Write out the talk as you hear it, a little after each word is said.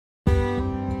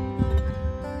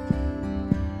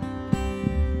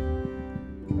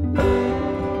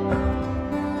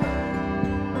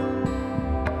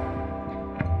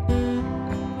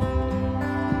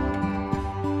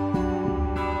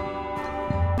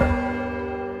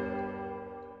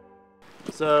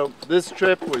So this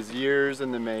trip was years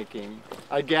in the making.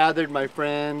 I gathered my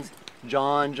friends,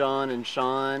 John, and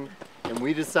Sean, and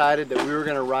we decided that we were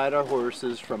going to ride our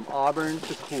horses from Auburn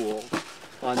to Cool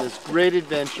on this great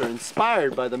adventure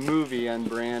inspired by the movie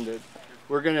Unbranded.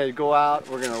 We're going to go out,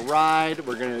 we're going to ride,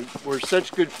 we're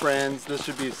such good friends. This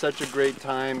should be such a great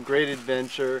time, great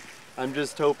adventure. I'm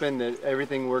just hoping that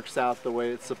everything works out the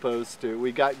way it's supposed to.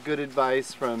 We got good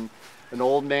advice from an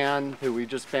old man who we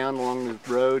just found along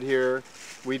the road here.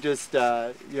 We just,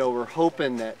 we're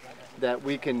hoping that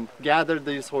we can gather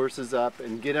these horses up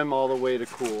and get them all the way to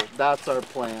Cool. That's our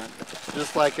plan.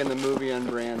 Just like in the movie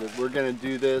Unbranded. We're going to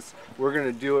do this, we're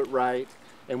going to do it right,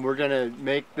 and we're going to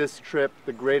make this trip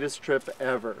the greatest trip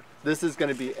ever. This is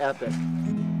going to be epic.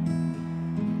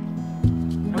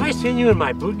 Have I seen you in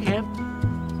my boot camp?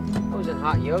 I was in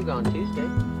hot yoga on Tuesday.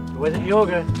 Was it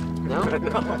yoga? No?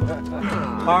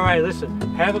 All right, listen,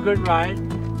 have a good ride.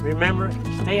 Remember,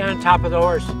 stay on top of the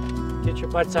horse. Get your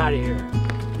butts out of here.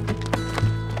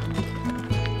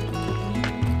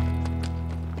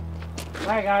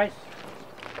 Bye, guys.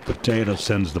 Potato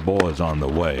sends the boys on the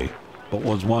way, but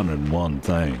was wondering one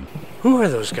thing. Who are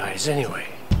those guys, anyway?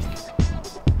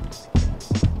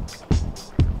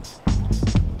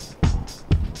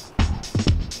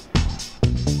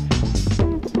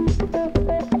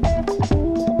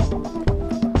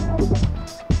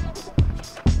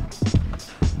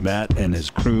 Matt and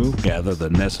his crew gather the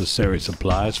necessary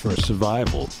supplies for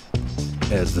survival,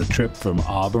 as the trip from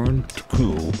Auburn to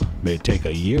Cool may take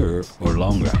a year or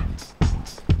longer.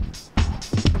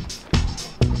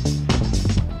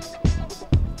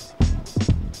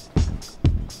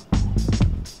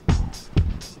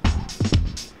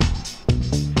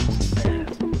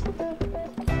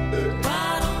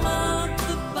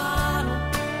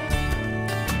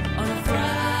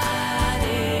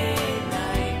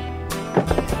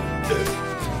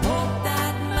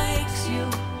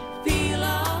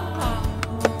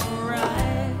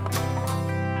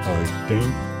 I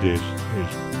think this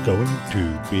is going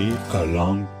to be a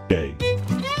long day.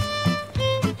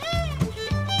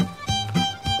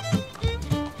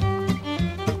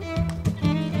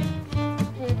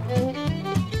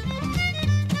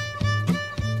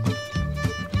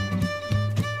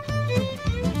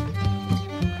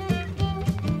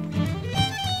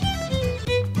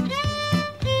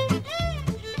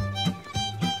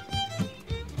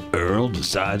 Earl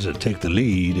decides to take the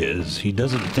lead as he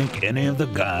doesn't think any of the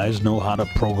guys know how to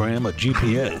program a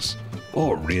GPS,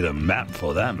 or read a map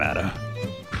for that matter.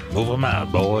 Move 'em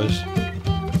out, boys.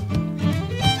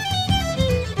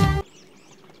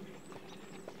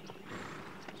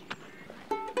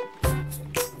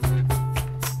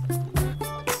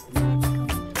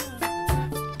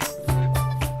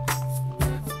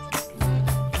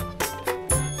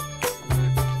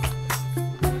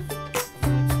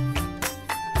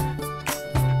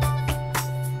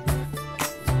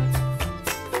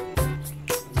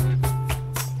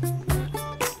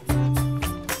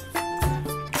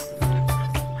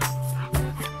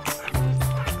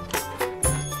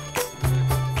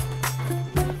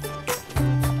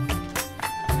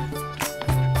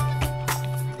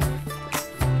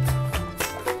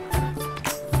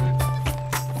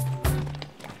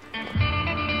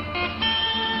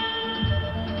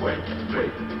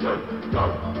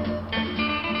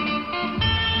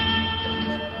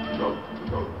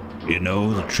 You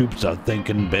know, the troops are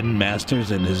thinking Ben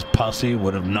Masters and his posse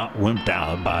would have not wimped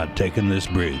out by taking this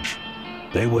bridge.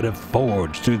 They would have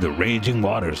forged through the raging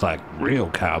waters like real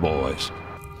cowboys.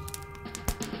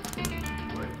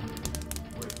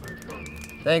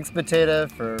 Thanks, Potato,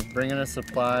 for bringing us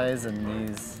supplies and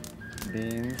these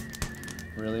beans.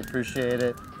 Really appreciate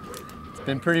it. It's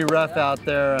been pretty rough out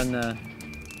there on the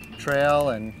trail,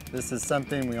 and this is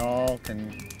something we all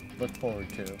can look forward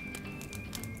to.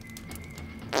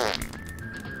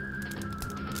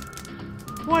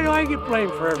 Why do I get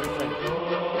blamed for everything?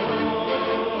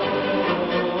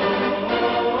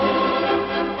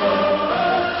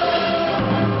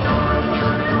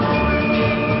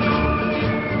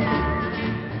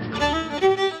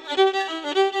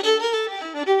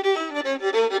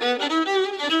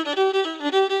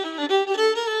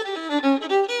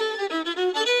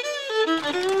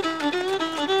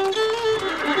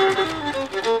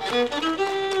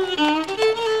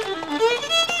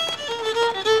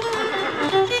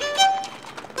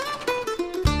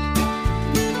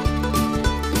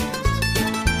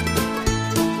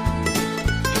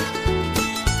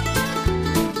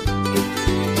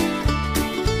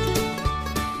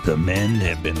 The men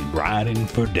have been riding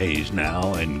for days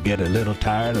now and get a little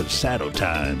tired of saddle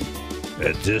time.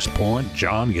 At this point,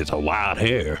 John gets a wild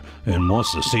hair and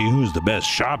wants to see who's the best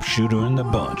sharpshooter in the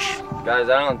bunch. Guys,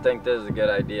 I don't think this is a good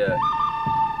idea.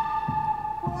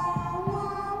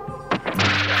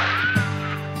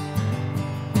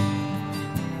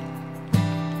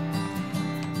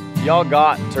 Y'all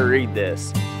got to read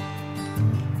this.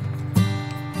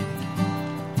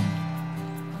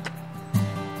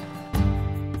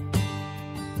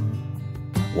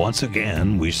 Once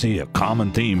again, we see a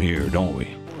common theme here, don't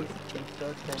we?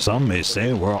 Some may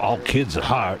say we're all kids at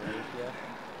heart.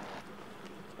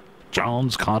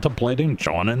 John's contemplating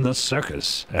joining the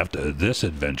circus after this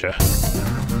adventure.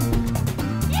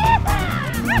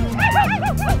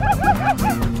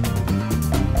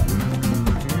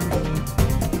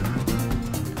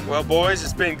 Well, boys,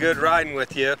 it's been good riding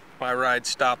with you. My ride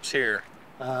stops here.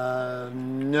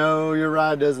 No, your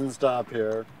ride doesn't stop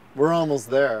here. We're almost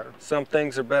there. Some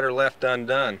things are better left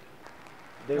undone.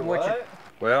 Do what?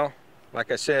 Well,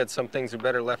 like I said, some things are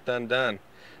better left undone.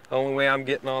 The only way I'm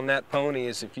getting on that pony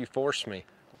is if you force me.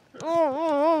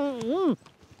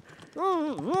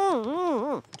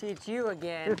 Teach you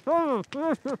again. Get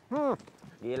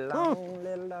along,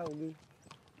 little doggy.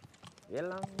 Get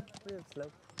along, real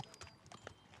slow.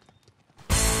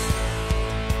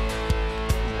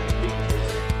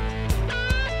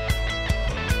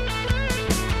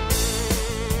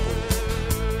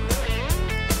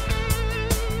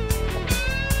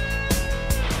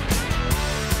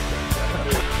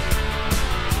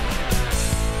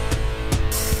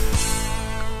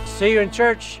 See you in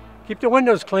church. Keep the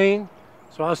windows clean.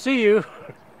 So I'll see you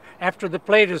after the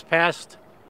plate is passed.